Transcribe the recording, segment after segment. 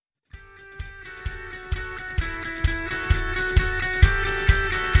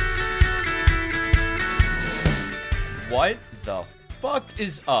What the fuck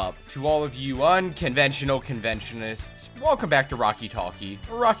is up to all of you unconventional conventionists? Welcome back to Rocky Talkie,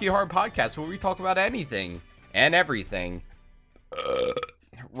 a Rocky Horror podcast where we talk about anything and everything.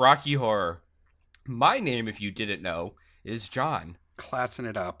 Rocky Horror. My name, if you didn't know, is John. Classing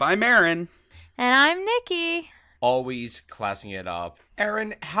it up. I'm Aaron. And I'm Nikki. Always classing it up.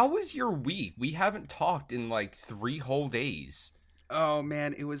 Aaron, how was your week? We haven't talked in like 3 whole days. Oh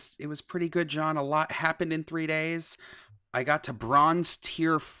man, it was pretty good, John. A lot happened in 3 days. I got to bronze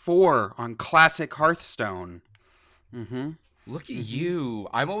tier 4 on classic Hearthstone. Look at you.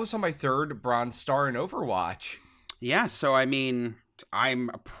 I'm almost on my 3rd bronze star in Overwatch. Yeah, so I mean, I'm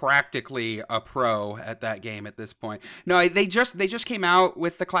practically a pro at that game at this point. No, they just came out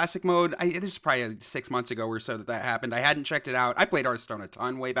with the classic mode. This was probably 6 months ago or so that happened. I hadn't checked it out. I played Hearthstone a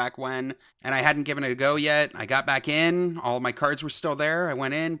ton way back when, and I hadn't given it a go yet. I got back in. All of my cards were still there. I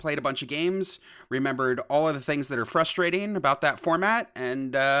went in, played a bunch of games, remembered all of the things that are frustrating about that format,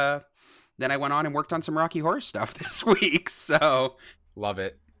 and then I went on and worked on some Rocky Horror stuff this week. So love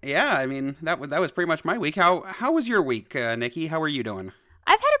it. Yeah, I mean, that was pretty much my week. How was your week, Nikki? How are you doing?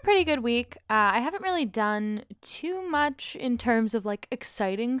 I've had a pretty good week. I haven't really done too much in terms of, like,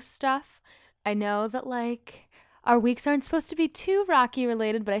 exciting stuff. I know that, like, our weeks aren't supposed to be too Rocky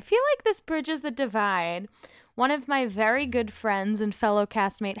related, but I feel like this bridges the divide. One of my very good friends and fellow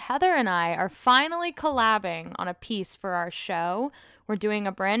castmate Heather and I are finally collabing on a piece for our show. We're doing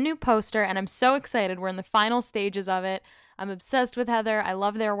a brand new poster, and I'm so excited. We're in the final stages of it. I'm obsessed with Heather. I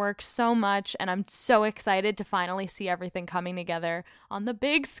love their work so much, and I'm so excited to finally see everything coming together on the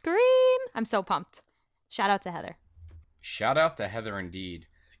big screen. I'm so pumped. Shout out to Heather. Shout out to Heather indeed.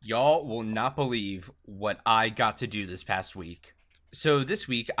 Y'all will not believe what I got to do this past week. So this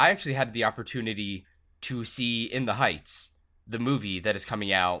week, I actually had the opportunity to see In the Heights, the movie that is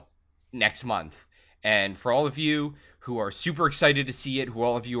coming out next month. And for all of you who are super excited to see it, who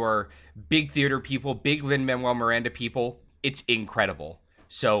all of you are big theater people, big Lin-Manuel Miranda people, it's incredible.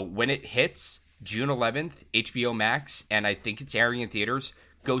 So when it hits June 11th, HBO Max, and I think it's airing in theaters,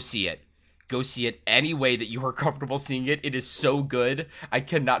 go see it. Go see it any way that you are comfortable seeing it. It is so good. I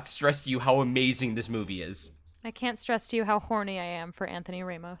cannot stress to you how amazing this movie is. I can't stress to you how horny I am for Anthony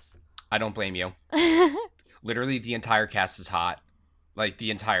Ramos. I don't blame you. Literally, the entire cast is hot. Like, the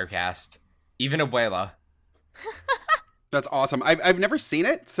entire cast. Even Abuela. That's awesome. I've never seen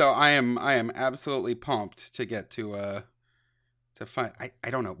it, so I am absolutely pumped to get to find.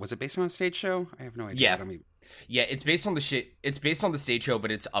 I don't know. Was it based on a stage show? I have no idea. Yeah, it's based on the stage show,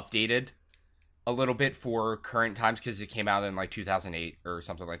 but it's updated a little bit for current times because it came out in like 2008 or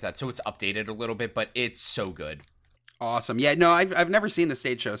something like that. So it's updated a little bit, but it's so good. Awesome. Yeah, no, I've never seen the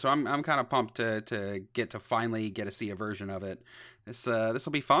stage show, so I'm kind of pumped to finally get to see a version of it. This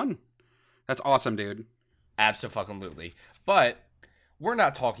will be fun. That's awesome, dude. Abso-fucking-lutely. But we're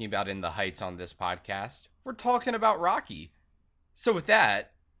not talking about In the Heights on this podcast. We're talking about Rocky. So with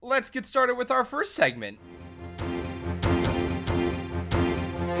that, let's get started with our first segment.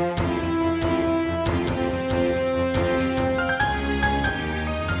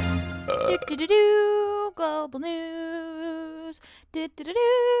 Global news.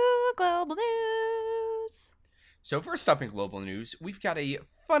 Global news. So first up in global news, we've got a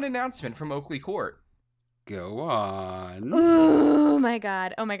fun announcement from Oakley Court. Go on. Oh my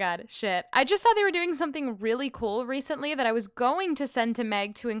god. Shit. I just saw they were doing something really cool recently that I was going to send to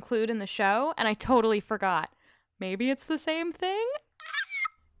Meg to include in the show, and I totally forgot. Maybe it's the same thing?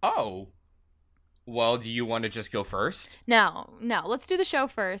 Oh. Well, do you want to just go first? No. Let's do the show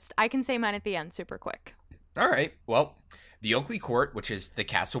first. I can say mine at the end super quick. All right. Well, the Oakley Court, which is the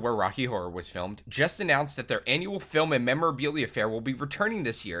castle where Rocky Horror was filmed, just announced that their annual film and memorabilia fair will be returning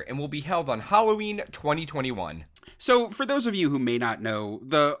this year and will be held on Halloween 2021. So, for those of you who may not know,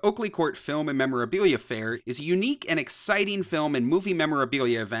 the Oakley Court Film and Memorabilia Fair is a unique and exciting film and movie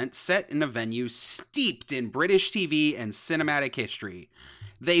memorabilia event set in a venue steeped in British TV and cinematic history.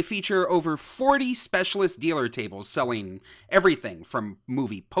 They feature over 40 specialist dealer tables selling everything from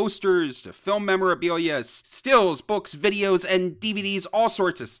movie posters to film memorabilia, stills, books, videos, and DVDs, all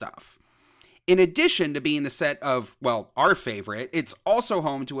sorts of stuff. In addition to being the set of, well, our favorite, it's also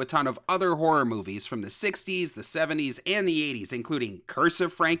home to a ton of other horror movies from the 60s, the 70s, and the 80s, including Curse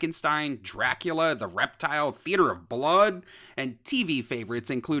of Frankenstein, Dracula, The Reptile, Theater of Blood, and TV favorites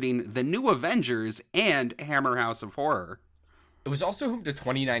including The New Avengers and Hammer House of Horror. It was also home to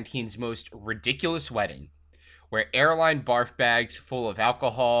 2019's most ridiculous wedding, where airline barf bags full of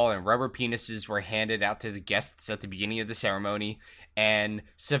alcohol and rubber penises were handed out to the guests at the beginning of the ceremony, and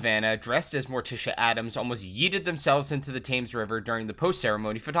Savannah, dressed as Morticia Addams, almost yeeted themselves into the Thames River during the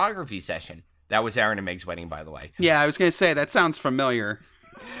post-ceremony photography session. That was Aaron and Meg's wedding, by the way. Yeah, I was going to say, that sounds familiar.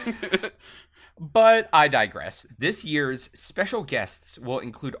 But I digress. This year's special guests will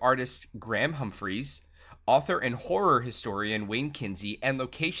include artist Graham Humphreys, author and horror historian Wayne Kinsey, and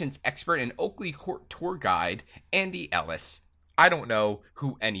locations expert and Oakley Court tour guide Andy Ellis. I don't know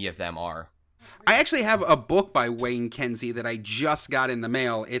who any of them are. I actually have a book by Wayne Kinsey that I just got in the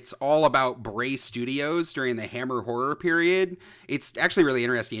mail. It's all about Bray Studios during the Hammer horror period. It's actually really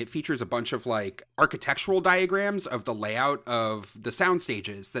interesting. It features a bunch of like architectural diagrams of the layout of the sound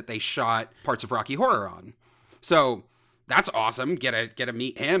stages that they shot parts of Rocky Horror on. So that's awesome. Get to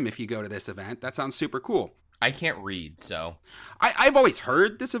meet him if you go to this event. That sounds super cool. I can't read, so... I've always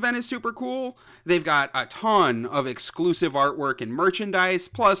heard this event is super cool. They've got a ton of exclusive artwork and merchandise.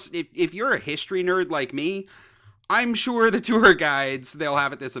 Plus, if you're a history nerd like me, I'm sure the tour guides they'll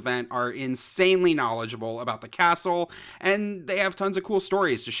have at this event are insanely knowledgeable about the castle, and they have tons of cool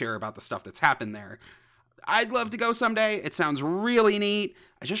stories to share about the stuff that's happened there. I'd love to go someday. It sounds really neat.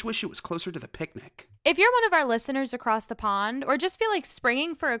 I just wish it was closer to the picnic. If you're one of our listeners across the pond or just feel like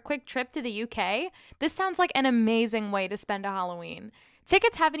springing for a quick trip to the UK, this sounds like an amazing way to spend a Halloween.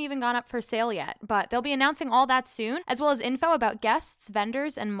 Tickets haven't even gone up for sale yet, but they'll be announcing all that soon, as well as info about guests,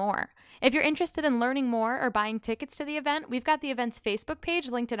 vendors, and more. If you're interested in learning more or buying tickets to the event, we've got the event's Facebook page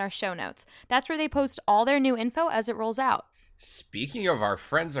linked in our show notes. That's where they post all their new info as it rolls out. Speaking of our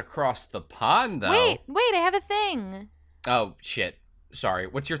friends across the pond, though... Wait, I have a thing. Oh, shit. Sorry.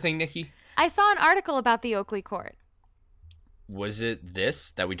 What's your thing, Nikki? I saw an article about the Oakley Court. Was it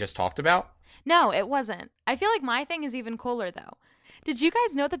this that we just talked about? No, it wasn't. I feel like my thing is even cooler, though. Did you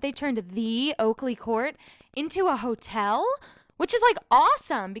guys know that they turned the Oakley Court into a hotel? Which is, like,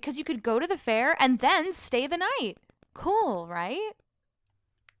 awesome, because you could go to the fair and then stay the night. Cool, right?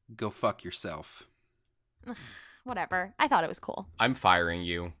 Go fuck yourself. Whatever. I thought it was cool. I'm firing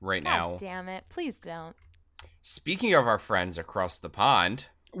you right now. God damn it. Please don't. Speaking of our friends across the pond...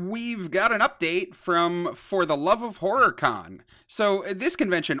 We've got an update from For the Love of Horror Con. So this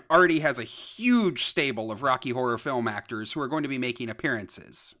convention already has a huge stable of Rocky Horror film actors who are going to be making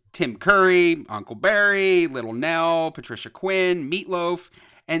appearances. Tim Curry, Uncle Barry, Little Nell, Patricia Quinn, Meatloaf,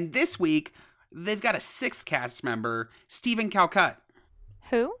 and this week they've got a sixth cast member, Stephen Calcutt.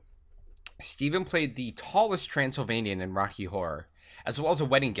 Who? Stephen played the tallest Transylvanian in Rocky Horror, as well as a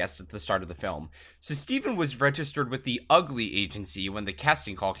wedding guest at the start of the film. So Stephen was registered with the Ugly Agency when the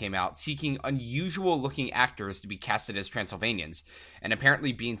casting call came out, seeking unusual-looking actors to be casted as Transylvanians, and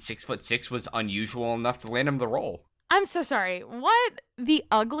apparently being 6'6" was unusual enough to land him the role. I'm so sorry. What? The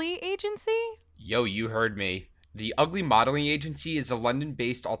Ugly Agency? Yo, you heard me. The Ugly Modeling Agency is a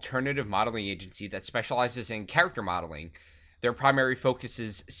London-based alternative modeling agency that specializes in character modeling. Their primary focus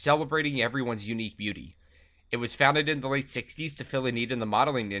is celebrating everyone's unique beauty. It was founded in the late 60s to fill a need in the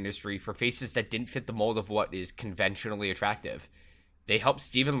modeling industry for faces that didn't fit the mold of what is conventionally attractive. They helped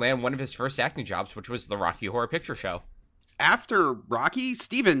Stephen land one of his first acting jobs, which was the Rocky Horror Picture Show. After Rocky,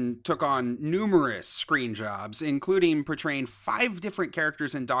 Stephen took on numerous screen jobs, including portraying 5 different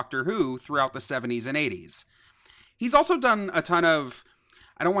characters in Doctor Who throughout the 70s and 80s. He's also done a ton of,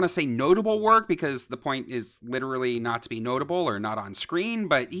 I don't want to say notable work because the point is literally not to be notable or not on screen,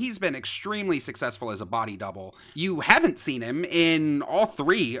 but he's been extremely successful as a body double. You haven't seen him in all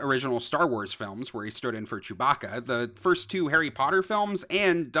 3 original Star Wars films where he stood in for Chewbacca, the first 2 Harry Potter films,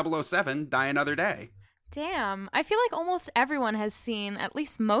 and 007 Die Another Day. Damn, I feel like almost everyone has seen at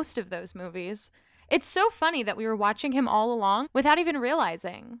least most of those movies. It's so funny that we were watching him all along without even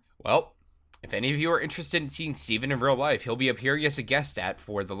realizing. Well, if any of you are interested in seeing Stephen in real life, he'll be appearing as a guest at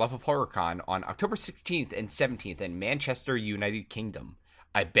For the Love of Horror Con on October 16th and 17th in Manchester, United Kingdom.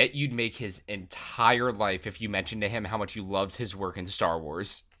 I bet you'd make his entire life if you mentioned to him how much you loved his work in Star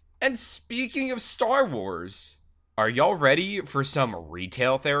Wars. And speaking of Star Wars, are y'all ready for some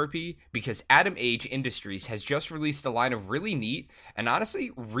retail therapy? Because Adam Age Industries has just released a line of really neat and honestly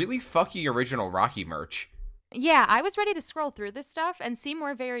really fucking original Rocky merch. Yeah, I was ready to scroll through this stuff and see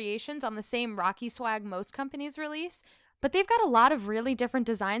more variations on the same Rocky swag most companies release, but they've got a lot of really different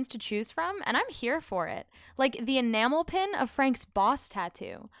designs to choose from, and I'm here for it. Like the enamel pin of Frank's boss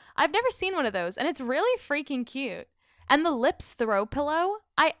tattoo. I've never seen one of those, and it's really freaking cute. And the lips throw pillow,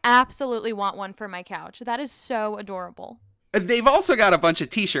 I absolutely want one for my couch. That is so adorable. They've also got a bunch of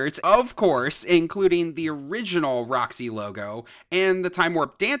t-shirts, of course, including the original Roxy logo and the Time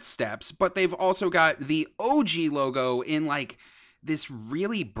Warp dance steps, but they've also got the OG logo in like this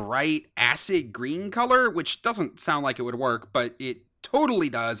really bright acid green color, which doesn't sound like it would work, but it totally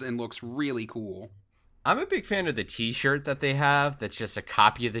does and looks really cool. I'm a big fan of the t-shirt that they have that's just a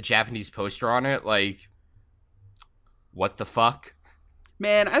copy of the Japanese poster on it. Like, what the fuck?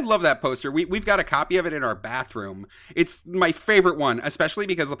 Man, I love that poster. We've got a copy of it in our bathroom. It's my favorite one, especially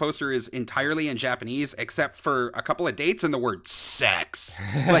because the poster is entirely in Japanese, except for a couple of dates and the word sex.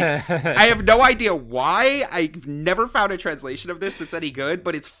 Like, I have no idea why. I've never found a translation of this that's any good,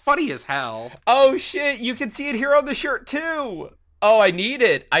 but it's funny as hell. Oh shit, you can see it here on the shirt too. Oh, I need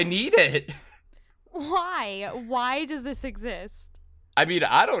it. Why? Why does this exist? I mean,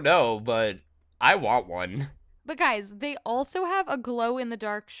 I don't know, but I want one. But guys, they also have a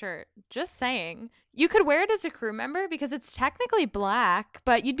glow-in-the-dark shirt. Just saying. You could wear it as a crew member because it's technically black,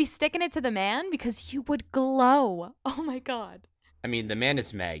 but you'd be sticking it to the man because you would glow. Oh my god. I mean, the man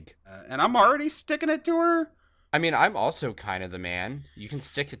is Meg. And I'm already sticking it to her? I mean, I'm also kind of the man. You can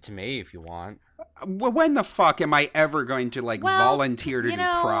stick it to me if you want. When the fuck am I ever going to, like, volunteer to do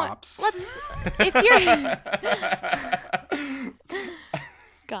props?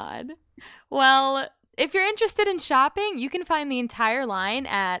 God. Well, if you're interested in shopping, you can find the entire line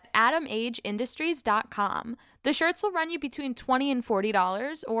at adamageindustries.com. The shirts will run you between $20 and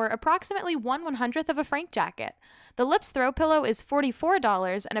 $40, or approximately 1/100th of a Frank jacket. The Lips throw pillow is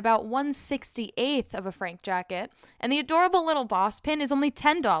 $44 and about 1/68th of a Frank jacket, and the adorable little boss pin is only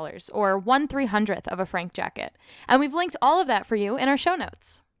 $10 or 1/300th of a Frank jacket. And we've linked all of that for you in our show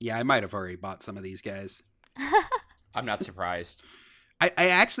notes. Yeah, I might have already bought some of these guys. I'm not surprised. I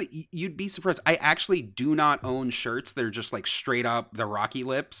actually, you'd be surprised. I actually do not own shirts. They're just like straight up the Rocky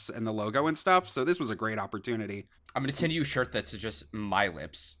Lips and the logo and stuff. So this was a great opportunity. I'm going to send you a shirt that's just my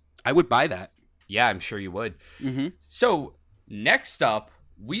lips. I would buy that. Yeah, I'm sure you would. Mm-hmm. So next up,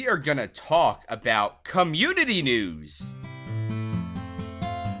 we are going to talk about community news.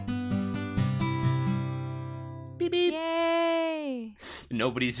 Beep, beep. Yay!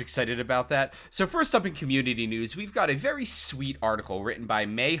 Nobody's excited about that. So first up in community news, we've got a very sweet article written by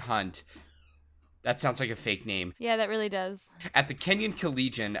May Hunt. That sounds like a fake name. Yeah, that really does. At the Kenyon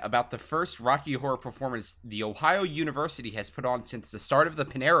Collegian about the first Rocky Horror performance the Ohio University has put on since the start of the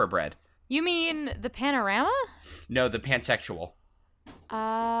Panera Bread. You mean the panorama? No, the pansexual.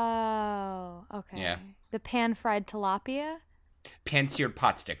 Oh, okay. Yeah. The pan-fried tilapia? Pan-seared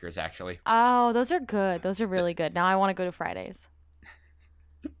pot stickers, actually. Oh, those are good. Those are really good. Now I want to go to Fridays.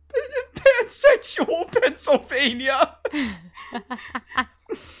 Pansexual Pennsylvania.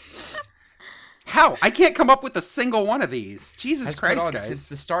 How? I can't come up with a single one of these. Jesus Has Christ, put on guys. since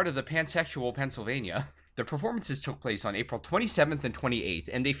the start of the Pansexual Pennsylvania. The performances took place on April 27th and 28th,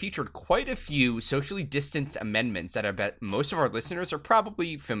 and they featured quite a few socially distanced amendments that I bet most of our listeners are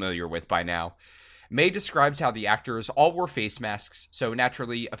probably familiar with by now. May describes how the actors all wore face masks, so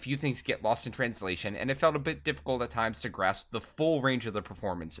naturally a few things get lost in translation, and it felt a bit difficult at times to grasp the full range of the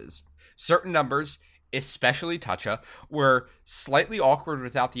performances. Certain numbers, especially Toucha, were slightly awkward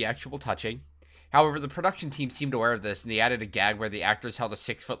without the actual touching. However, the production team seemed aware of this, and they added a gag where the actors held a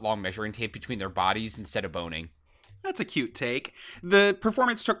 6-foot-long measuring tape between their bodies instead of boning. That's a cute take. The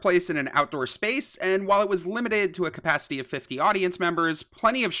performance took place in an outdoor space, and while it was limited to a capacity of 50 audience members,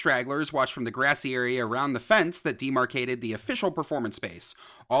 plenty of stragglers watched from the grassy area around the fence that demarcated the official performance space,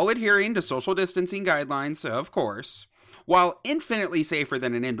 all adhering to social distancing guidelines, of course. While infinitely safer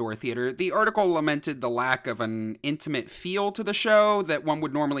than an indoor theater, the article lamented the lack of an intimate feel to the show that one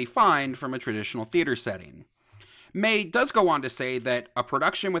would normally find from a traditional theater setting. May does go on to say that a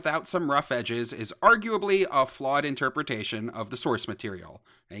production without some rough edges is arguably a flawed interpretation of the source material.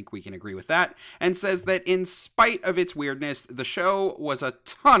 I think we can agree with that, and says that in spite of its weirdness, the show was a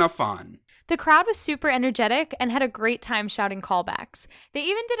ton of fun. The crowd was super energetic and had a great time shouting callbacks. They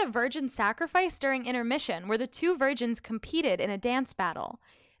even did a virgin sacrifice during intermission, where the two virgins competed in a dance battle.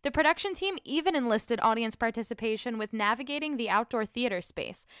 The production team even enlisted audience participation with navigating the outdoor theater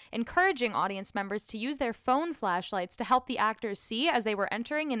space, encouraging audience members to use their phone flashlights to help the actors see as they were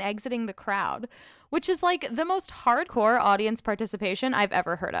entering and exiting the crowd, which is like the most hardcore audience participation I've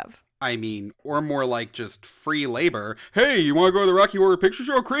ever heard of. I mean, or more like just free labor. Hey, you want to go to the Rocky Horror Picture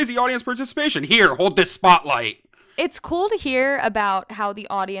Show? Crazy audience participation. Here, hold this spotlight. It's cool to hear about how the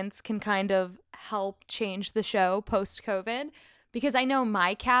audience can kind of help change the show post-COVID, because I know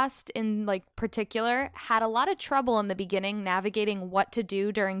my cast in particular had a lot of trouble in the beginning navigating what to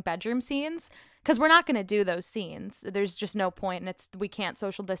do during bedroom scenes, because we're not going to do those scenes. There's just no point, and we can't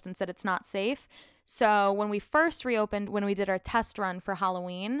social distance it. It's not safe. So when we first reopened, when we did our test run for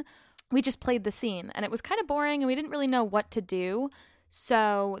Halloween, we just played the scene, and it was kind of boring, and we didn't really know what to do.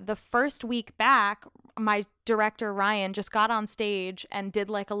 So the first week back, my director, Ryan, just got on stage and did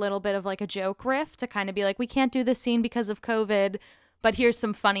a little bit of a joke riff to kind of be like, we can't do this scene because of COVID, but here's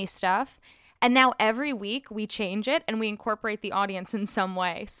some funny stuff. And now every week we change it and we incorporate the audience in some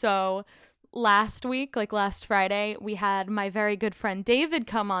way. So last week, like last Friday, we had my very good friend David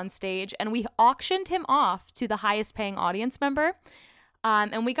come on stage, and we auctioned him off to the highest paying audience member.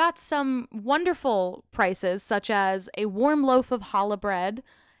 And we got some wonderful prices, such as a warm loaf of challah bread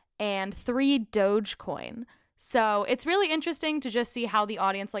and 3 Dogecoin. So it's really interesting to just see how the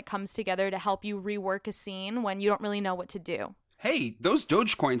audience like comes together to help you rework a scene when you don't really know what to do. Hey, those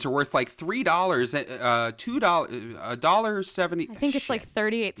Dogecoins are worth like $3, $2, $1.70. I think it's like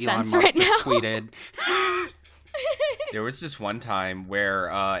 38 Elon cents Musk right now. just tweeted. There was this one time where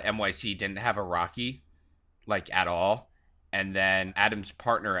NYC didn't have a Rocky, like, at all. And then Adam's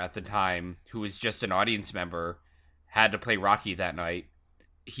partner at the time, who was just an audience member, had to play Rocky that night.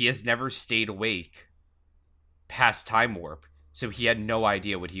 He has never stayed awake past Time Warp, so he had no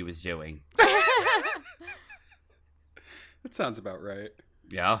idea what he was doing. That sounds about right.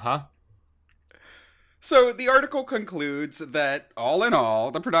 Yeah, huh? So the article concludes that, all in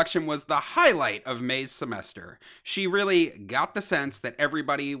all, the production was the highlight of May's semester. She really got the sense that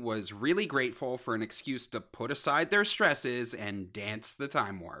everybody was really grateful for an excuse to put aside their stresses and dance the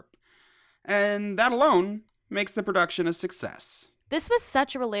time warp. And that alone makes the production a success. This was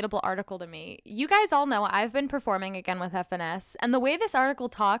such a relatable article to me. You guys all know I've been performing again with FNS, and the way this article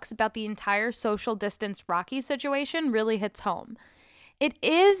talks about the entire social distance Rocky situation really hits home. It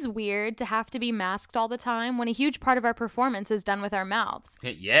is weird to have to be masked all the time when a huge part of our performance is done with our mouths.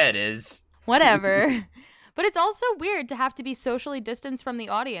 Yeah, it is. Whatever. But it's also weird to have to be socially distanced from the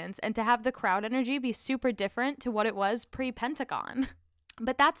audience and to have the crowd energy be super different to what it was pre-Pentagon.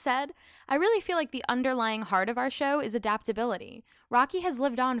 But that said, I really feel like the underlying heart of our show is adaptability. Rocky has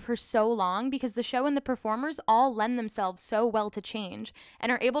lived on for so long because the show and the performers all lend themselves so well to change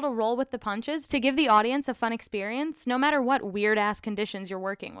and are able to roll with the punches to give the audience a fun experience no matter what weird-ass conditions you're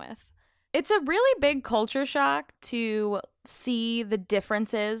working with. It's a really big culture shock to see the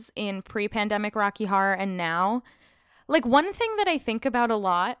differences in pre-pandemic Rocky Horror and now. Like, one thing that I think about a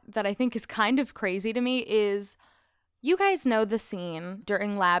lot that I think is kind of crazy to me is... You guys know the scene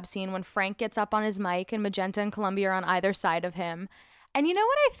during Lab Scene when Frank gets up on his mic and Magenta and Columbia are on either side of him. And you know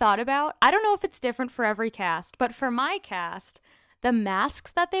what I thought about? I don't know if it's different for every cast, but for my cast, the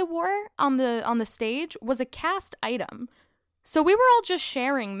masks that they wore on the stage was a cast item. So we were all just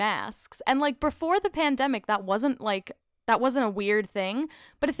sharing masks. And like before the pandemic, that wasn't a weird thing.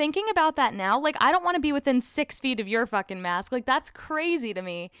 But thinking about that now, like I don't want to be within 6 feet of your fucking mask. Like that's crazy to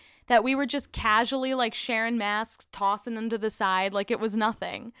me. That we were just casually like sharing masks, tossing them to the side like it was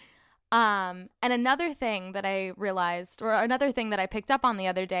nothing. And another thing that I realized, or another thing that I picked up on the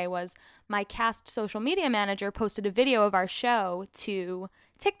other day was my cast social media manager posted a video of our show to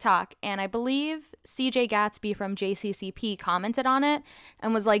TikTok. And I believe CJ Gatsby from JCCP commented on it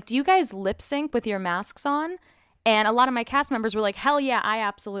and was like, do you guys lip sync with your masks on? And a lot of my cast members were like, hell yeah, I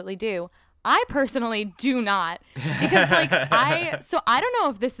absolutely do. I personally do not, because I don't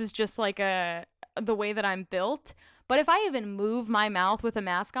know if this is just like the way that I'm built, but if I even move my mouth with a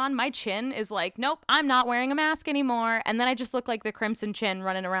mask on, my chin is like, nope, I'm not wearing a mask anymore. And then I just look like the Crimson Chin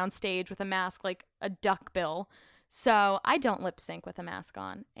running around stage with a mask like a duck bill. So I don't lip sync with a mask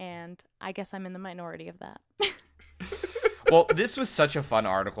on, and I guess I'm in the minority of that. Well, this was such a fun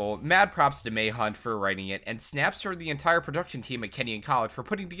article. Mad props to May Hunt for writing it, and snaps for the entire production team at Kenyon College for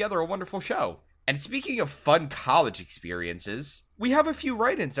putting together a wonderful show. And speaking of fun college experiences, we have a few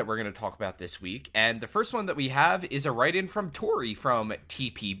write-ins that we're going to talk about this week, and the first one that we have is a write-in from Tori from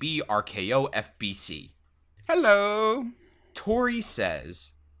TPB RKO FBC. Hello. Tori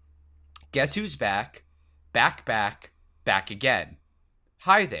says, guess who's back? Back again.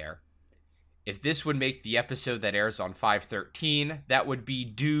 Hi there. If this would make the episode that airs on 5/13, that would be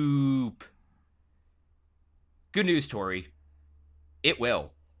dupe. Good news, Tori. It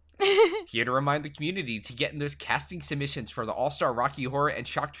will. Here to remind the community to get in those casting submissions for the All-Star Rocky Horror and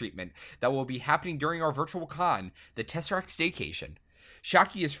Shock treatment that will be happening during our virtual con, the Tesseract Staycation.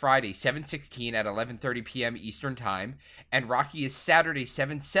 Shocky is Friday, 7/16 at 11:30 p.m. Eastern Time, and Rocky is Saturday,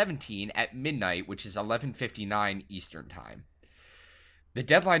 7/17 at midnight, which is 11:59 Eastern Time. The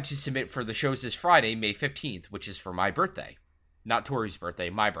deadline to submit for the shows is Friday, May 15th, which is for my birthday. Not Tori's birthday,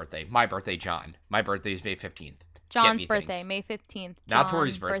 my birthday. My birthday, John. My birthday is May 15th. John's birthday, things. May 15th. Not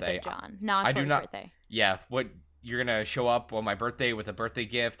Tori's birthday. John. Not Tori's birthday. Yeah, what, you're going to show up on my birthday with a birthday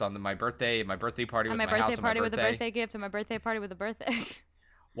gift on my birthday party with my house on my birthday. My birthday party with a birthday gift and my birthday party with a birthday.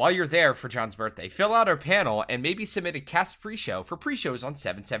 While you're there for John's birthday, fill out our panel and maybe submit a cast pre-show for pre-shows on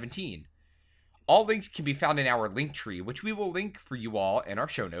 7/17. All links can be found in our link tree, which we will link for you all in our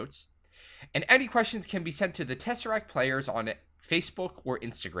show notes. And any questions can be sent to the Tesseract players on Facebook or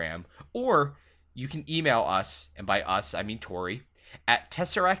Instagram, or you can email us, and by us, I mean Tori, at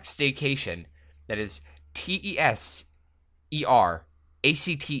Tesseract Staycation. That is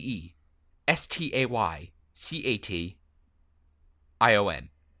TESERACTESTAYCATION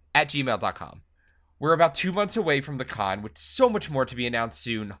at gmail.com. We're about 2 months away from the con, with so much more to be announced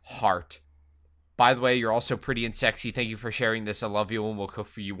soon. Heart. By the way, you're also pretty and sexy. Thank you for sharing this. I love you, and we'll cook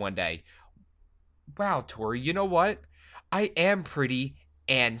for you one day. Wow, Tori, you know what? I am pretty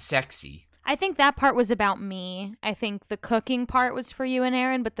and sexy. I think that part was about me. I think the cooking part was for you and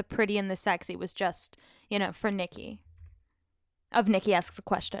Aaron, but the pretty and the sexy was just, for Nikki. Of Nikki Asks a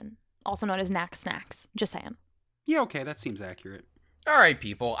Question, also known as Knack Snacks. Just saying. Yeah, okay, that seems accurate. All right,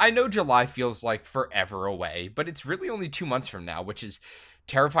 people. I know July feels like forever away, but it's really only 2 months from now, which is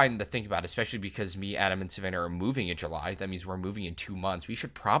terrifying to think about, especially because me, Adam, and Savannah are moving in July. That means we're moving in 2 months. We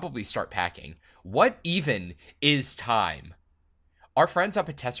should probably start packing. What even is time? Our friends up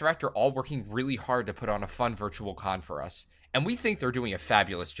at Tesseract are all working really hard to put on a fun virtual con for us, and we think they're doing a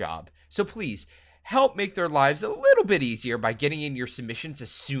fabulous job. So please, help make their lives a little bit easier by getting in your submissions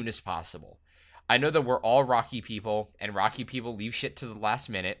as soon as possible. I know that we're all Rocky people, and Rocky people leave shit to the last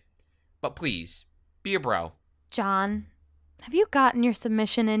minute, but please, be a bro. John, have you gotten your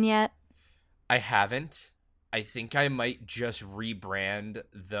submission in yet? I haven't. I think I might just rebrand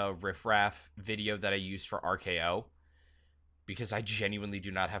the Riff Raff video that I used for RKO, because I genuinely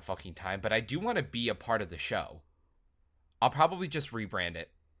do not have fucking time, but I do want to be a part of the show. I'll probably just rebrand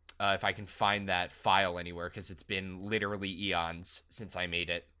it, if I can find that file anywhere, because it's been literally eons since I made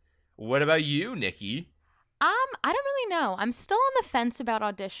it. What about you, Nikki? I don't really know. I'm still on the fence about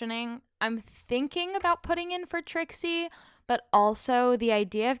auditioning. I'm thinking about putting in for Trixie, but also the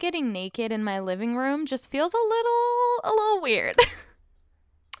idea of getting naked in my living room just feels a little weird.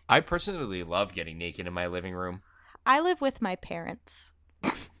 I personally love getting naked in my living room. I live with my parents.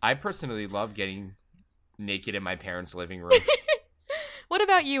 I personally love getting naked in my parents' living room. What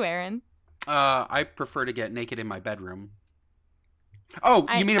about you, Aaron? I prefer to get naked in my bedroom. Oh,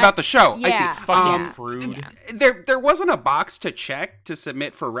 you mean about the show? Yeah. I see. Fucking prude. There wasn't a box to check to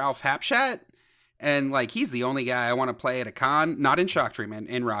submit for Ralph Hapshat, and he's the only guy I want to play at a con. Not in Shock Treatment,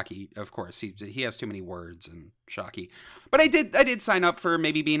 in Rocky, of course. He has too many words and Shocky. But I did sign up for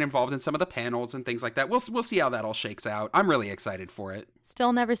maybe being involved in some of the panels and things like that. We'll see how that all shakes out. I'm really excited for it.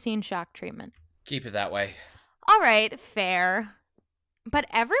 Still never seen Shock Treatment. Keep it that way. All right, fair. But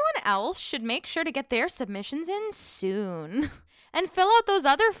everyone else should make sure to get their submissions in soon. And fill out those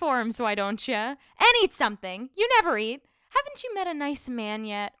other forms, why don't you? And eat something. You never eat. Haven't you met a nice man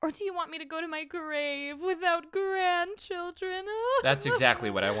yet? Or do you want me to go to my grave without grandchildren? That's exactly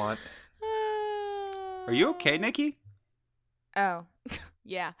what I want. Are you okay, Nikki? Oh,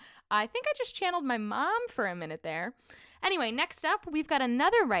 yeah. I think I just channeled my mom for a minute there. Anyway, next up, we've got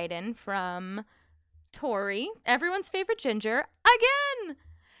another write-in from Tori, everyone's favorite ginger, again!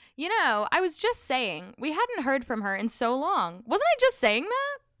 I was just saying, we hadn't heard from her in so long. Wasn't I just saying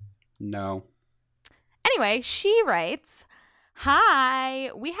that? No. Anyway, she writes,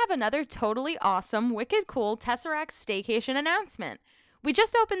 "Hi, we have another totally awesome, wicked cool Tesseract Staycation announcement. We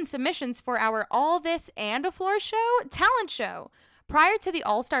just opened submissions for our All This and a Floor show talent show. Prior to the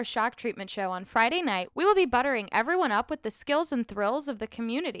All-Star Shock Treatment show on Friday night, we will be buttering everyone up with the skills and thrills of the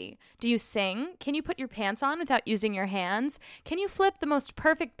community. Do you sing? Can you put your pants on without using your hands? Can you flip the most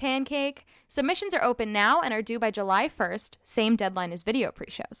perfect pancake? Submissions are open now and are due by July 1st, same deadline as video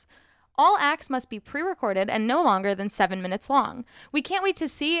pre-shows. All acts must be pre-recorded and no longer than 7 minutes long. We can't wait to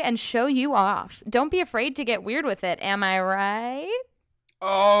see and show you off. Don't be afraid to get weird with it, am I right?"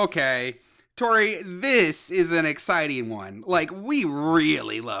 Okay. Tori, this is an exciting one. We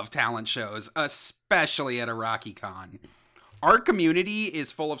really love talent shows, especially at a RockyCon. Our community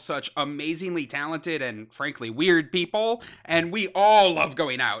is full of such amazingly talented and, frankly, weird people, and we all love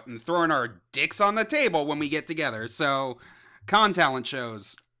going out and throwing our dicks on the table when we get together, so con talent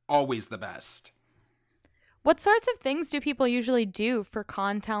shows, always the best. What sorts of things do people usually do for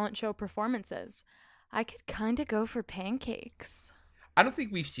con talent show performances? I could kind of go for pancakes. I don't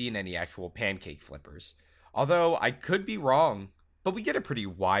think we've seen any actual pancake flippers. Although, I could be wrong. But we get a pretty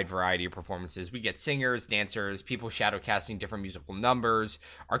wide variety of performances. We get singers, dancers, people shadow casting different musical numbers.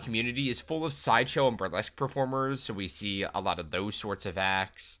 Our community is full of sideshow and burlesque performers, so we see a lot of those sorts of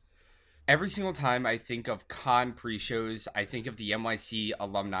acts. Every single time I think of con pre-shows, I think of the NYC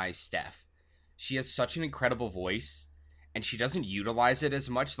alumni Steph. She has such an incredible voice, and she doesn't utilize it as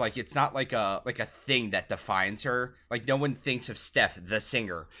much. It's not like a thing that defines her. No one thinks of Steph, the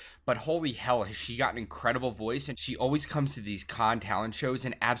singer. But holy hell, has she got an incredible voice, and she always comes to these con talent shows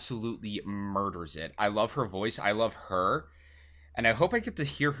and absolutely murders it. I love her voice. I love her. And I hope I get to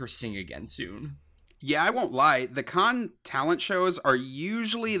hear her sing again soon. Yeah, I won't lie. The con talent shows are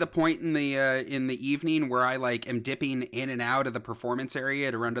usually the point in the evening where I like am dipping in and out of the performance area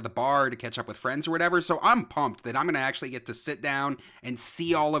to run to the bar to catch up with friends or whatever. So I'm pumped that I'm going to actually get to sit down and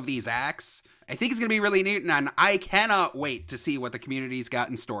see all of these acts. I think it's going to be really neat, and I cannot wait to see what the community's got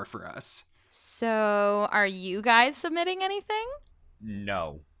in store for us. So, are you guys submitting anything?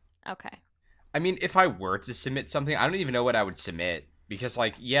 No. Okay. I mean, if I were to submit something, I don't even know what I would submit. Because,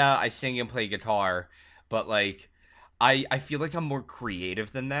 like, yeah, I sing and play guitar, but, like, I feel like I'm more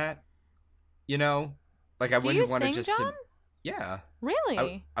creative than that, you know? Like, I wouldn't want to just... John? Yeah.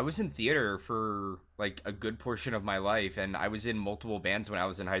 Really? I was in theater for, like, a good portion of my life, and I was in multiple bands when I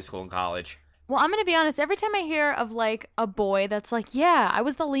was in high school and college. Well, I'm going to be honest. Every time I hear of, like, a boy that's like, yeah, I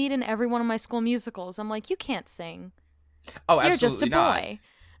was the lead in every one of my school musicals, I'm like, you can't sing. Oh, You're absolutely not. You're just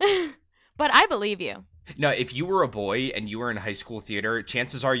a boy. But I believe you. No, if you were a boy and you were in high school theater,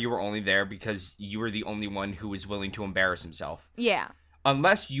 chances are you were only there because you were the only one who was willing to embarrass himself. Yeah.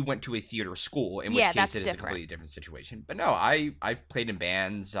 Unless you went to a theater school, in which case it is a completely different situation. But no, I've played in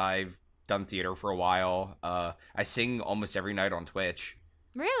bands. I've done theater for a while. I sing almost every night on Twitch.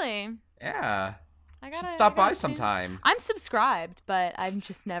 Really? Yeah. Should stop by sometime. I'm subscribed, but I'm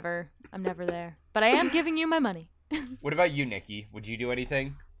never there. But I am giving you my money. What about you, Nikki? Would you do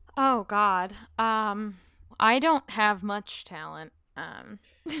anything? Oh, God. I don't have much talent.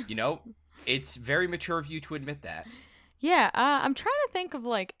 You know, it's very mature of you to admit that. Yeah, I'm trying to think of,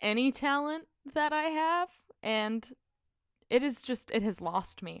 like, any talent that I have, and it has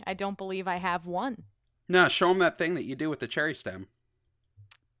lost me. I don't believe I have one. No, show them that thing that you do with the cherry stem.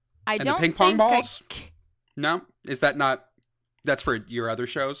 And the ping pong balls? No? Is that not... That's for your other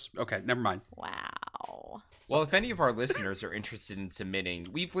shows? Okay, never mind. Wow. Well, if any of our listeners are interested in submitting,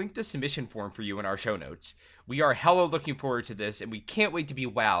 we've linked the submission form for you in our show notes. We are hella looking forward to this, and we can't wait to be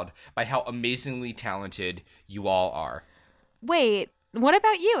wowed by how amazingly talented you all are. Wait, what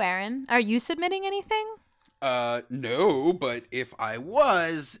about you, Aaron? Are you submitting anything? No, but if I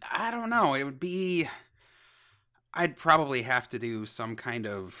was, I don't know, it would be... I'd probably have to do some kind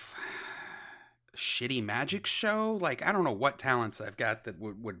of shitty magic show. Like, I don't know what talents I've got that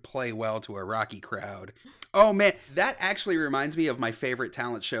would play well to a Rocky crowd. Oh, man, that actually reminds me of my favorite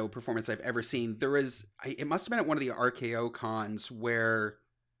talent show performance I've ever seen. It must have been at one of the RKO cons where...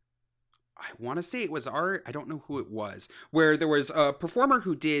 I want to say it was I don't know who it was, where there was a performer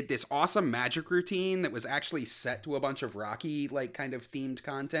who did this awesome magic routine that was actually set to a bunch of Rocky, like, kind of themed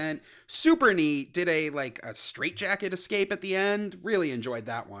content. Super neat. Did a straitjacket escape at the end. Really enjoyed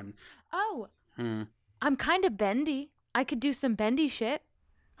that one. Oh, I'm kind of bendy. I could do some bendy shit.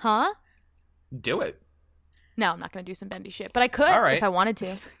 Huh? Do it. No, I'm not going to do some bendy shit, but I could if I wanted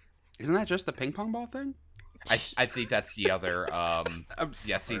to. Isn't that just the ping pong ball thing? I think that's the other. I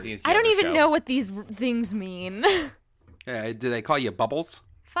don't even know what these things mean. Yeah, do they call you Bubbles?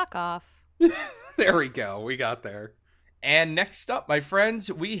 Fuck off. There we go. We got there. And next up, my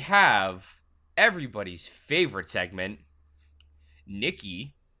friends, we have everybody's favorite segment.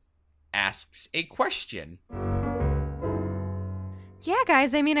 Nikki asks a question. Yeah,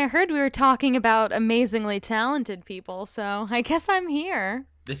 guys. I mean, I heard we were talking about amazingly talented people, so I guess I'm here.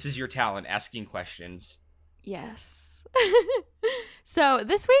 This is your talent, asking questions. Yes. So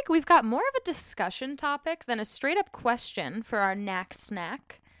this week we've got more of a discussion topic than a straight up question for our Knack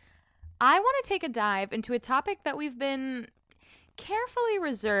Snack. I want to take a dive into a topic that we've been carefully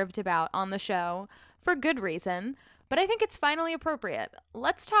reserved about on the show for good reason, but I think it's finally appropriate.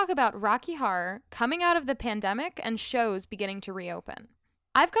 Let's talk about Rocky Horror coming out of the pandemic and shows beginning to reopen.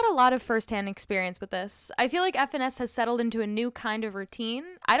 I've got a lot of firsthand experience with this. I feel like FNS has settled into a new kind of routine.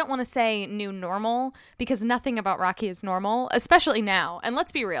 I don't want to say new normal, because nothing about Rocky is normal, especially now. And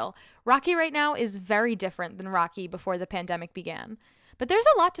let's be real, Rocky right now is very different than Rocky before the pandemic began. But there's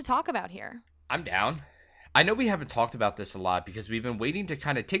a lot to talk about here. I'm down. I know we haven't talked about this a lot because we've been waiting to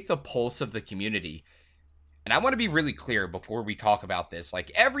kind of take the pulse of the community. And I want to be really clear before we talk about this. Like,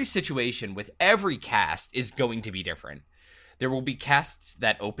 every situation with every cast is going to be different. There will be casts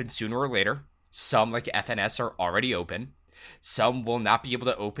that open sooner or later. Some, like FNS, are already open. Some will not be able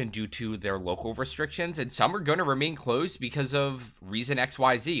to open due to their local restrictions. And some are going to remain closed because of reason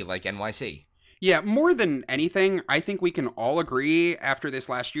XYZ, like NYC. Yeah, more than anything, I think we can all agree after this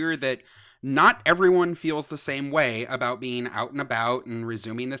last year that not everyone feels the same way about being out and about and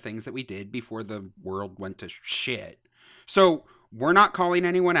resuming the things that we did before the world went to shit. So we're not calling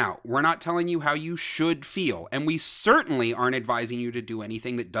anyone out. We're not telling you how you should feel. And we certainly aren't advising you to do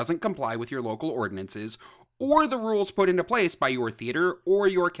anything that doesn't comply with your local ordinances or the rules put into place by your theater or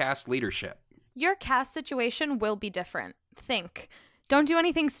your cast leadership. Your cast situation will be different. Think. Don't do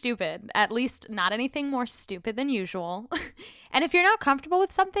anything stupid, at least not anything more stupid than usual. And if you're not comfortable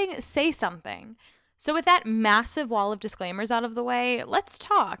with something, say something. So with that massive wall of disclaimers out of the way, let's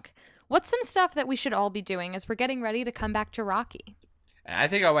talk. What's some stuff that we should all be doing as we're getting ready to come back to Rocky? And I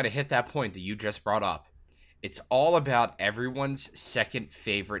think I want to hit that point that you just brought up. It's all about everyone's second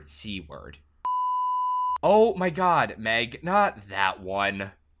favorite C word. Oh my god, Meg, not that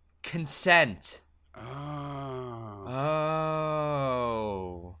one. Consent. Oh.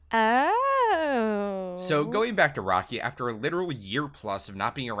 So going back to Rocky, after a literal year plus of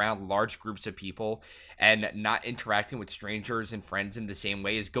not being around large groups of people and not interacting with strangers and friends in the same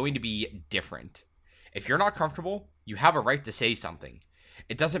way is going to be different. If you're not comfortable, you have a right to say something.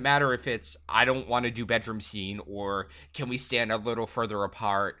 It doesn't matter if it's, I don't want to do bedroom scene, or can we stand a little further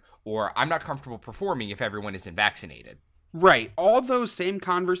apart, or I'm not comfortable performing if everyone isn't vaccinated. Right. All those same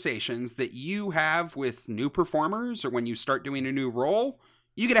conversations that you have with new performers or when you start doing a new role,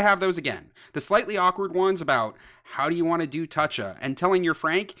 you get to have those again. The slightly awkward ones about how do you want to do toucha, and telling your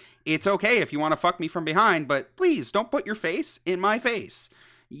Frank, it's okay if you want to fuck me from behind, but please don't put your face in my face.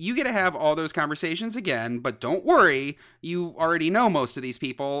 You get to have all those conversations again, but don't worry, you already know most of these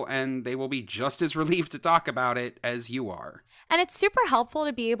people, and they will be just as relieved to talk about it as you are. And it's super helpful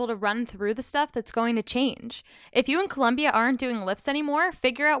to be able to run through the stuff that's going to change. If you and Columbia aren't doing lifts anymore,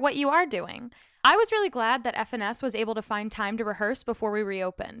 figure out what you are doing. I was really glad that FNS was able to find time to rehearse before we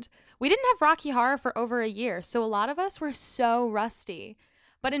reopened. We didn't have Rocky Horror for over a year, so a lot of us were so rusty.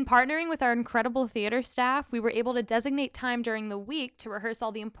 But in partnering with our incredible theater staff, we were able to designate time during the week to rehearse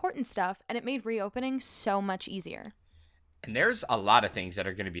all the important stuff, and it made reopening so much easier. And there's a lot of things that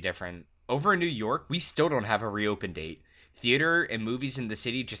are going to be different. Over in New York, we still don't have a reopen date. Theater and movies in the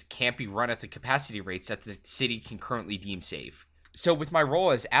city just can't be run at the capacity rates that the city can currently deem safe. So with my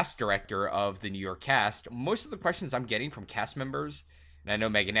role as Ask Director of the New York cast, most of the questions I'm getting from cast members, and I know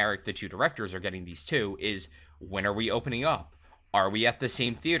Meg and Eric, the two directors, are getting these too, is when are we opening up? Are we at the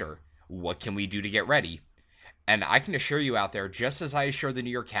same theater? What can we do to get ready? And I can assure you out there, just as I assure the New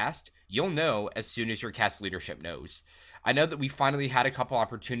York cast, you'll know as soon as your cast leadership knows. I know that we finally had a couple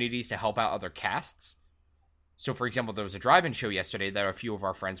opportunities to help out other casts. So for example, there was a drive-in show yesterday that a few of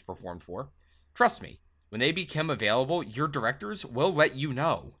our friends performed for. Trust me, when they become available, your directors will let you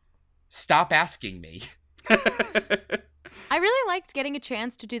know. Stop asking me. I really liked getting a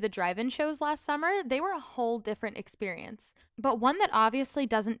chance to do the drive-in shows last summer. They were a whole different experience, but one that obviously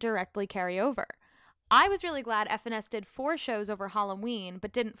doesn't directly carry over. I was really glad FNS did 4 shows over Halloween,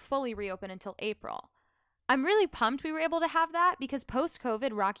 but didn't fully reopen until April. I'm really pumped we were able to have that because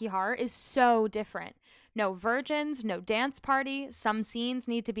post-COVID Rocky Horror is so different. No virgins, no dance party, some scenes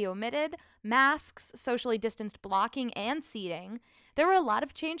need to be omitted, masks, socially distanced blocking, and seating. There were a lot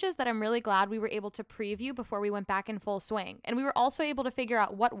of changes that I'm really glad we were able to preview before we went back in full swing. And we were also able to figure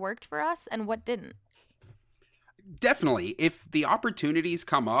out what worked for us and what didn't. Definitely. If the opportunities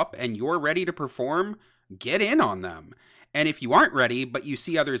come up and you're ready to perform, get in on them. And if you aren't ready, but you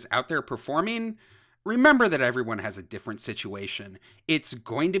see others out there performing, remember that everyone has a different situation. It's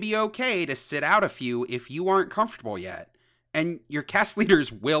going to be okay to sit out a few if you aren't comfortable yet. And your cast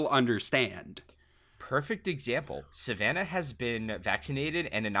leaders will understand. Perfect example. Savannah has been vaccinated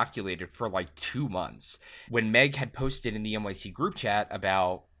and inoculated for like 2 months. When Meg had posted in the NYC group chat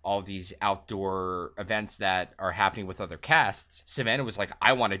about all these outdoor events that are happening with other casts, Savannah was like,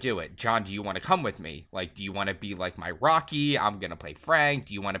 I want to do it. John, do you want to come with me? Like, do you want to be like my Rocky? I'm going to play Frank.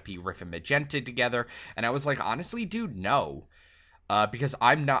 Do you want to be Riff and Magenta together? And I was like, honestly, dude, no. Because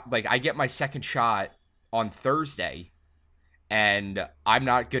I'm not, like, I get my second shot on Thursday, and I'm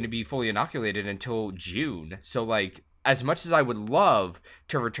not going to be fully inoculated until June. So, like, as much as I would love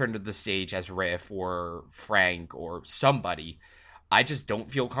to return to the stage as Riff or Frank or somebody, I just don't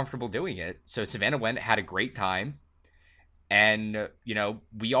feel comfortable doing it. So Savannah went, had a great time, and, you know,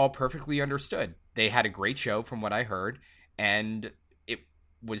 we all perfectly understood. They had a great show from what I heard, and it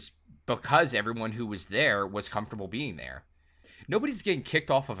was because everyone who was there was comfortable being there. Nobody's getting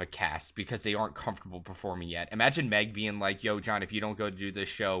kicked off of a cast because they aren't comfortable performing yet. Imagine Meg being like, yo, John, if you don't go do this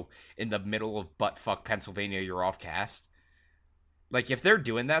show in the middle of buttfuck Pennsylvania, you're off cast. Like, if they're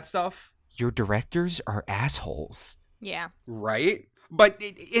doing that stuff, your directors are assholes. Yeah. Right? But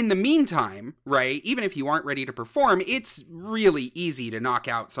in the meantime, right, even if you aren't ready to perform, it's really easy to knock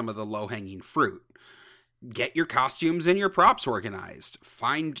out some of the low-hanging fruit. Get your costumes and your props organized.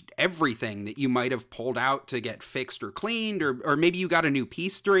 Find everything that you might have pulled out to get fixed or cleaned, or maybe you got a new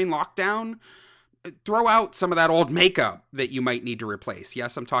piece during lockdown. Throw out some of that old makeup that you might need to replace.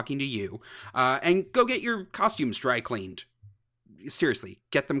 Yes, I'm talking to you. And go get your costumes dry cleaned. Seriously,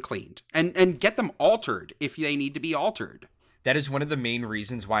 get them cleaned. And get them altered if they need to be altered. That is one of the main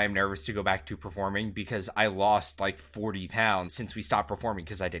reasons why I'm nervous to go back to performing, because I lost like 40 pounds since we stopped performing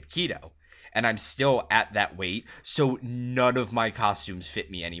because I did keto. And I'm still at that weight, so none of my costumes fit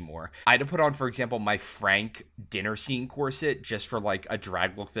me anymore. I had to put on, for example, my Frank dinner scene corset just for like a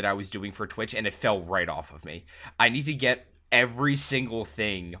drag look that I was doing for Twitch, and it fell right off of me. I need to get every single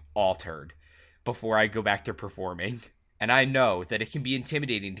thing altered before I go back to performing. And I know that it can be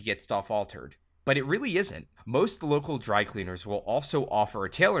intimidating to get stuff altered, but it really isn't. Most local dry cleaners will also offer a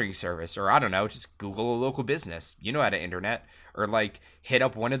tailoring service, or I don't know, just Google a local business. You know how to internet. Or like hit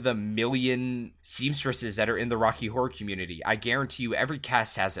up one of the million seamstresses that are in the Rocky Horror community. I guarantee you every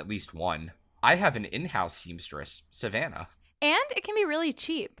cast has at least one. I have an in-house seamstress, Savannah. And it can be really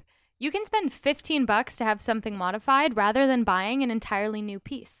cheap. You can spend $15 to have something modified rather than buying an entirely new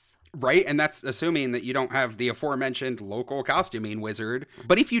piece. Right, and that's assuming that you don't have the aforementioned local costuming wizard.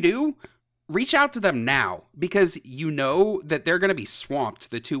 But if you do, reach out to them now, because you know that they're going to be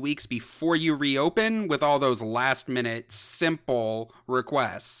swamped the 2 weeks before you reopen with all those last-minute simple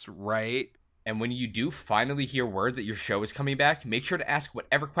requests, right? And when you do finally hear word that your show is coming back, make sure to ask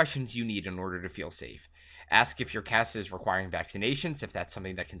whatever questions you need in order to feel safe. Ask if your cast is requiring vaccinations, if that's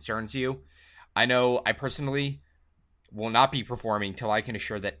something that concerns you. I know I personally will not be performing till I can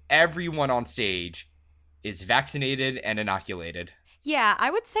assure that everyone on stage is vaccinated and inoculated. Yeah, I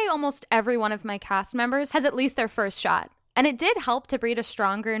would say almost every one of my cast members has at least their first shot. And it did help to breed a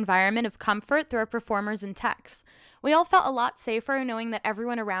stronger environment of comfort through our performers and techs. We all felt a lot safer knowing that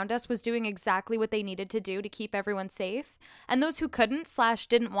everyone around us was doing exactly what they needed to do to keep everyone safe. And those who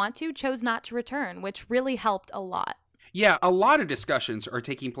couldn't/didn't want to chose not to return, which really helped a lot. Yeah, a lot of discussions are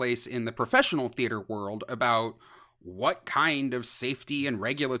taking place in the professional theater world about what kind of safety and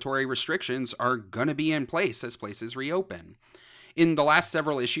regulatory restrictions are going to be in place as places reopen. In the last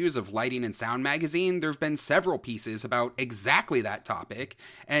several issues of Lighting and Sound magazine, there have been several pieces about exactly that topic,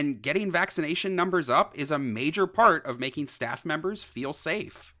 and getting vaccination numbers up is a major part of making staff members feel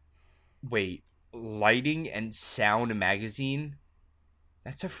safe. Wait, Lighting and Sound magazine?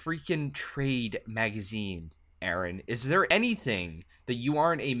 That's a freaking trade magazine, Aaron. Is there anything that you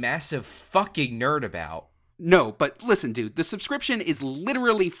aren't a massive fucking nerd about? No, but listen, dude, the subscription is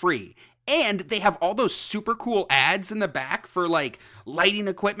literally free. And they have all those super cool ads in the back for, like, lighting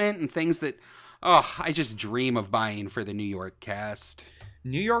equipment and things that, I just dream of buying for the New York cast.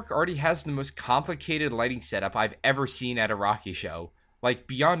 New York already has the most complicated lighting setup I've ever seen at a Rocky show. Like,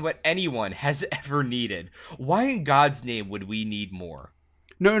 beyond what anyone has ever needed. Why in God's name would we need more?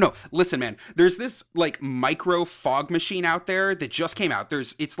 No. Listen, man, there's this, like, micro fog machine out there that just came out.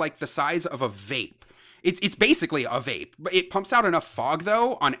 It's, like, the size of a vape. It's basically a vape. It pumps out enough fog,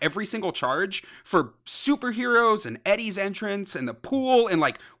 though, on every single charge for superheroes and Eddie's entrance and the pool and,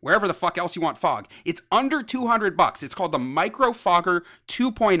 like, wherever the fuck else you want fog. It's under $200. It's called the Micro Fogger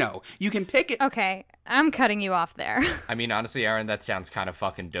 2.0. You can pick it. Okay, I'm cutting you off there. I mean, honestly, Aaron, that sounds kind of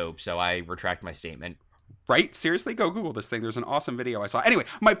fucking dope, so I retract my statement. Right? Seriously, go Google this thing. There's an awesome video I saw. Anyway,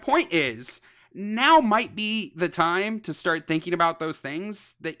 my point is, now might be the time to start thinking about those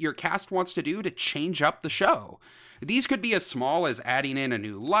things that your cast wants to do to change up the show. These could be as small as adding in a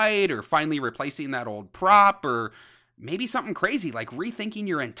new light, or finally replacing that old prop, or maybe something crazy like rethinking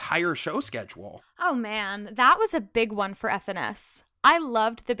your entire show schedule. Oh man, that was a big one for FNS. I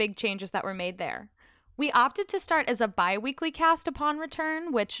loved the big changes that were made there. We opted to start as a bi-weekly cast upon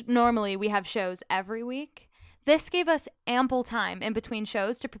return, which normally we have shows every week. This gave us ample time in between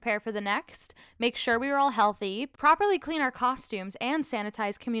shows to prepare for the next, make sure we were all healthy, properly clean our costumes, and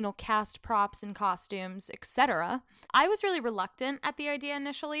sanitize communal cast props and costumes, etc. I was really reluctant at the idea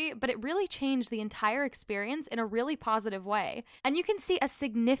initially, but it really changed the entire experience in a really positive way. And you can see a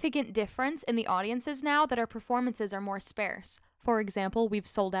significant difference in the audiences now that our performances are more sparse. For example, we've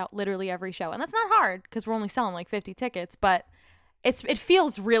sold out literally every show, and that's not hard because we're only selling like 50 tickets, but it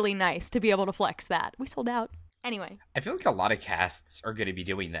feels really nice to be able to flex that. We sold out. Anyway. I feel like a lot of casts are going to be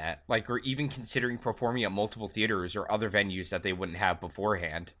doing that, like, or even considering performing at multiple theaters or other venues that they wouldn't have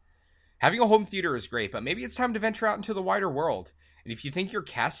beforehand. Having a home theater is great, but maybe it's time to venture out into the wider world. And if you think your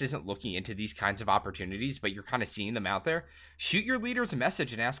cast isn't looking into these kinds of opportunities, but you're kind of seeing them out there, shoot your leaders a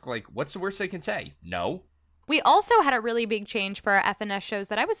message and ask, like, what's the worst they can say? No? We also had a really big change for our FNS shows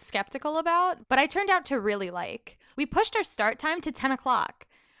that I was skeptical about, but I turned out to really like. We pushed our start time to 10 o'clock.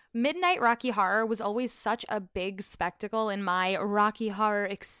 Midnight Rocky Horror was always such a big spectacle in my Rocky Horror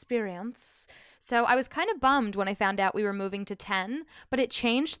experience, so I was kind of bummed when I found out we were moving to 10, but it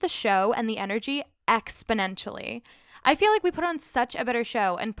changed the show and the energy exponentially. I feel like we put on such a better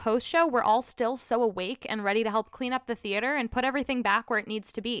show, and post-show, we're all still so awake and ready to help clean up the theater and put everything back where it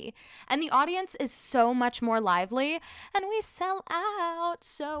needs to be. And the audience is so much more lively, and we sell out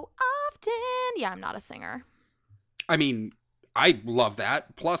so often. Yeah, I'm not a singer. I mean, I love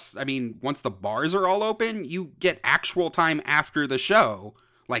that. Plus, I mean, once the bars are all open, you get actual time after the show.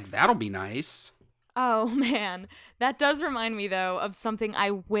 Like, that'll be nice. Oh, man. That does remind me, though, of something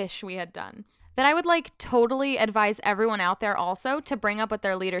I wish we had done. That I would, totally advise everyone out there also to bring up with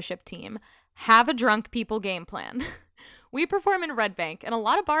their leadership team. Have a drunk people game plan. We perform in Red Bank, and a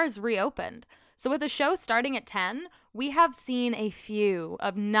lot of bars reopened. So with the show starting at 10, we have seen a few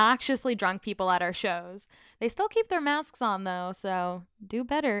obnoxiously drunk people at our shows. They still keep their masks on, though, so do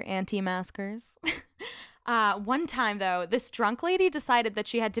better, anti-maskers. One time, though, this drunk lady decided that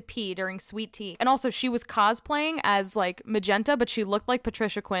she had to pee during Sweet Tea. And also, she was cosplaying as, Magenta, but she looked like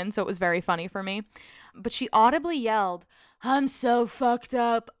Patricia Quinn, so it was very funny for me. But she audibly yelled, "I'm so fucked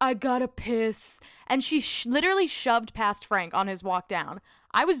up, I gotta piss." And she literally shoved past Frank on his walk down.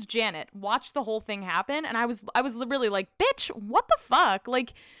 I was Janet, watched the whole thing happen, and I was really like, bitch, what the fuck?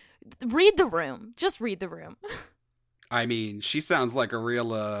 Read the room. Just read the room. I mean, she sounds like a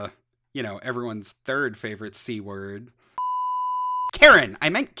real, everyone's third favorite C word. Karen! I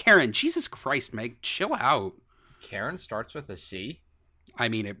meant Karen. Jesus Christ, Meg, chill out. Karen starts with a C? I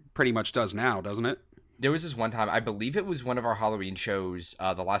mean, it pretty much does now, doesn't it? There was this one time, I believe it was one of our Halloween shows,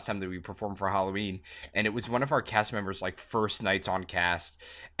 the last time that we performed for Halloween, and it was one of our cast members' first nights on cast,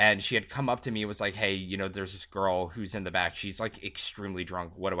 and she had come up to me and was like, "Hey, there's this girl who's in the back. She's extremely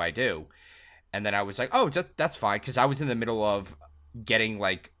drunk. What do I do?" And then I was like, "Oh, that's fine," because I was in the middle of getting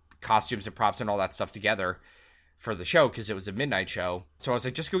costumes and props and all that stuff together for the show because it was a midnight show. So I was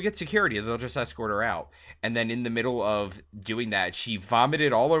like, just go get security. They'll just escort her out. And then in the middle of doing that, she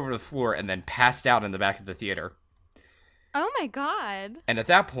vomited all over the floor and then passed out in the back of the theater. Oh my God. And at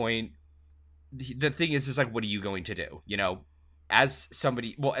that point, the thing is what are you going to do? As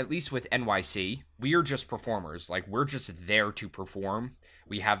somebody, well, at least with NYC, we are just performers. We're just there to perform.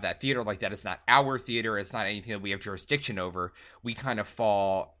 We have that theater. That is not our theater. It's not anything that we have jurisdiction over. We kind of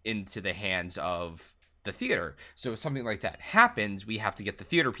fall into the hands of the theater. So if something like that happens, we have to get the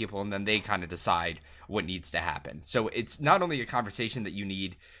theater people, and then they kind of decide what needs to happen. So it's not only a conversation that you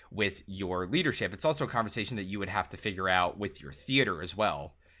need with your leadership, it's also a conversation that you would have to figure out with your theater as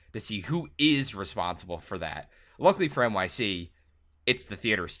well to see who is responsible for that. Luckily for NYC, it's the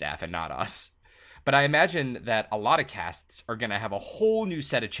theater staff and not us. But I imagine that a lot of casts are going to have a whole new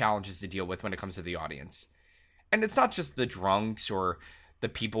set of challenges to deal with when it comes to the audience. And it's not just the drunks or the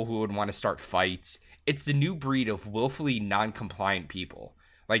people who would want to start fights. It's the new breed of willfully non-compliant people.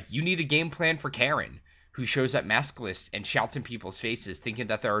 You need a game plan for Karen, who shows up maskless and shouts in people's faces thinking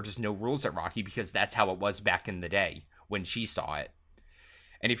that there are just no rules at Rocky because that's how it was back in the day when she saw it.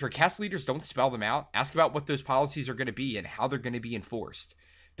 And if your cast leaders don't spell them out, ask about what those policies are going to be and how they're going to be enforced.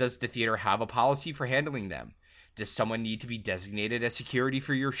 Does the theater have a policy for handling them? Does someone need to be designated as security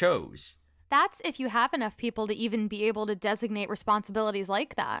for your shows? That's if you have enough people to even be able to designate responsibilities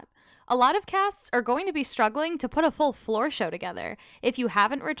like that. A lot of casts are going to be struggling to put a full floor show together. If you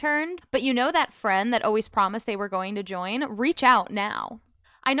haven't returned, but you know that friend that always promised they were going to join, reach out now.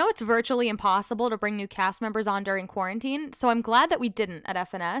 I know it's virtually impossible to bring new cast members on during quarantine, so I'm glad that we didn't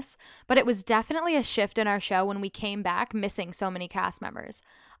at FNS, but it was definitely a shift in our show when we came back missing so many cast members.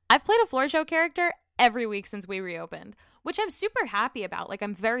 I've played a floor show character every week since we reopened, which I'm super happy about.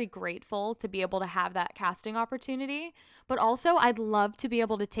 I'm very grateful to be able to have that casting opportunity, but also I'd love to be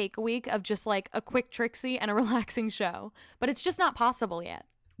able to take a week of just a quick Trixie and a relaxing show, but it's just not possible yet.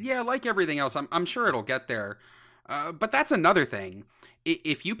 Yeah, like everything else, I'm sure it'll get there. But that's another thing.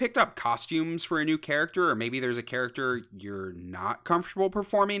 If you picked up costumes for a new character, or maybe there's a character you're not comfortable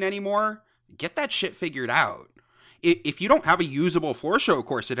performing anymore, get that shit figured out. If you don't have a usable floor show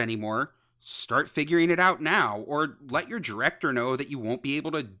corset anymore, start figuring it out now, or let your director know that you won't be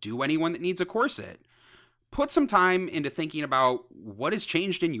able to do anyone that needs a corset. Put some time into thinking about what has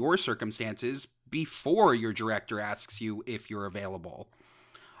changed in your circumstances before your director asks you if you're available.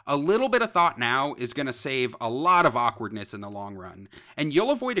 A little bit of thought now is going to save a lot of awkwardness in the long run, and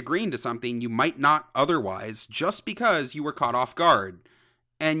you'll avoid agreeing to something you might not otherwise just because you were caught off guard,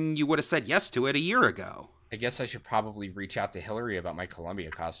 and you would have said yes to it a year ago. I guess I should probably reach out to Hillary about my Columbia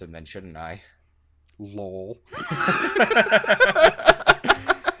costume then, shouldn't I? Lol.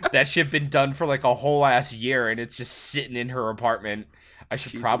 That shit been done for a whole ass year and it's just sitting in her apartment. I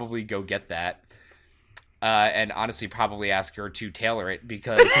should probably go get that. And honestly probably ask her to tailor it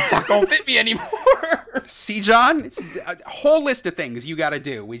because it's not gonna fit me anymore. See, John? It's a whole list of things you gotta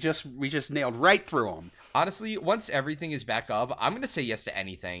do. We just nailed right through them. Honestly, once everything is back up, I'm going to say yes to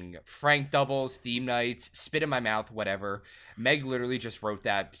anything. Frank doubles, theme nights, spit in my mouth, whatever. Meg literally just wrote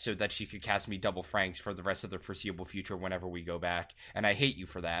that so that she could cast me double Franks for the rest of the foreseeable future whenever we go back. And I hate you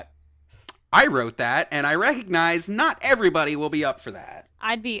for that. I wrote that, and I recognize not everybody will be up for that.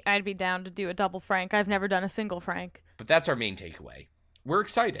 I'd be down to do a double Frank. I've never done a single Frank. But that's our main takeaway. We're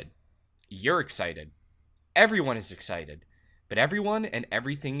excited. You're excited. Everyone is excited. But everyone and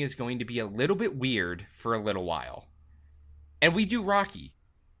everything is going to be a little bit weird for a little while. And we do Rocky.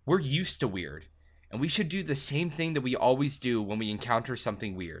 We're used to weird. And we should do the same thing that we always do when we encounter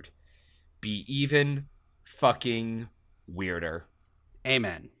something weird. Be even fucking weirder.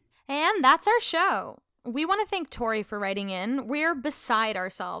 Amen. And that's our show. We want to thank Tori for writing in. We're beside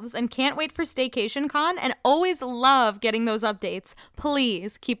ourselves and can't wait for Staycation Con and always love getting those updates.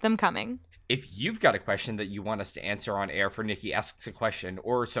 Please keep them coming. If you've got a question that you want us to answer on air for Nikki Asks a Question,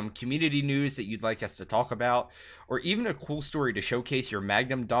 or some community news that you'd like us to talk about, or even a cool story to showcase your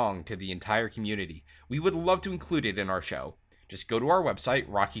Magnum Dong to the entire community, we would love to include it in our show. Just go to our website,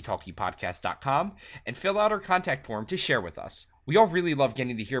 rockytalkypodcast.com, and fill out our contact form to share with us. We all really love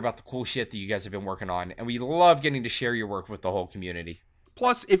getting to hear about the cool shit that you guys have been working on, and we love getting to share your work with the whole community.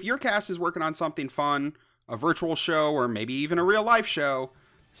 Plus, if your cast is working on something fun, a virtual show, or maybe even a real-life show,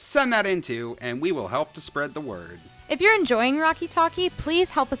 send that in too, and we will help to spread the word. If you're enjoying Rocky Talkie,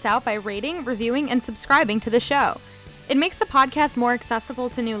 please help us out by rating, reviewing, and subscribing to the show. It makes the podcast more accessible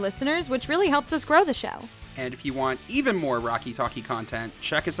to new listeners, which really helps us grow the show. And if you want even more Rocky Talkie content,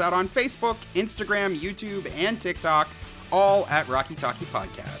 check us out on Facebook, Instagram, YouTube, and TikTok, all at Rocky Talkie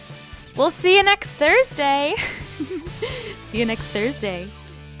Podcast. We'll see you next Thursday. See you next Thursday,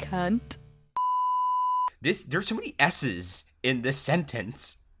 cunt. There's so many S's in this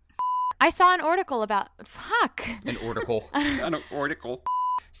sentence. I saw an article about... Fuck. An article. An article.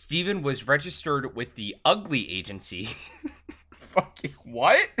 Steven was registered with the Ugly Agency. Fucking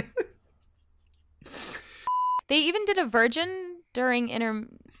what? They even did a virgin during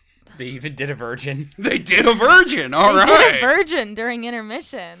They even did a virgin. They did a virgin, all right. They did a virgin during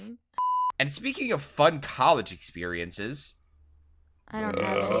intermission. And speaking of fun college experiences... I don't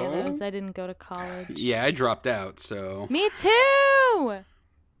have any of those. I didn't go to college. Yeah, I dropped out, so... Me too!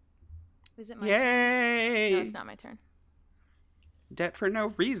 Is it my turn? Yay! No, it's not my turn. Debt for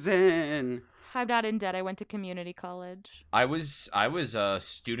no reason. I'm not in debt. I went to community college. I was a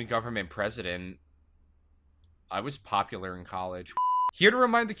student government president. I was popular in college. Here to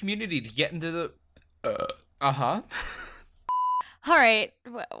remind the community to get into the... Uh-huh. All right.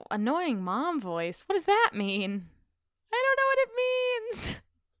 Annoying mom voice. What does that mean? I don't know what it means.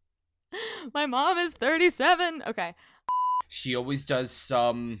 My mom is 37. Okay. She always does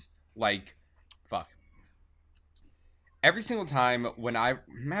some, like... Fuck. Every single time when whenever...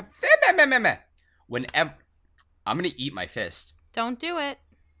 I'm gonna eat my fist. Don't do it.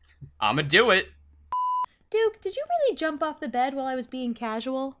 I'm gonna do it. Duke, did you really jump off the bed while I was being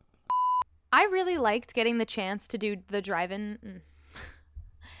casual? I really liked getting the chance to do the drive-in.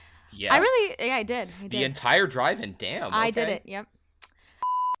 Yeah. I did. The entire drive-in, damn. Okay. I did it, yep.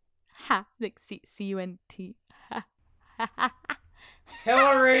 Ha, like C-U-N-T. Ha, ha, ha, ha.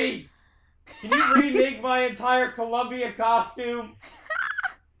 Hillary! Can you remake my entire Columbia costume?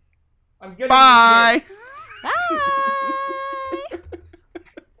 I'm gonna Bye! Bye!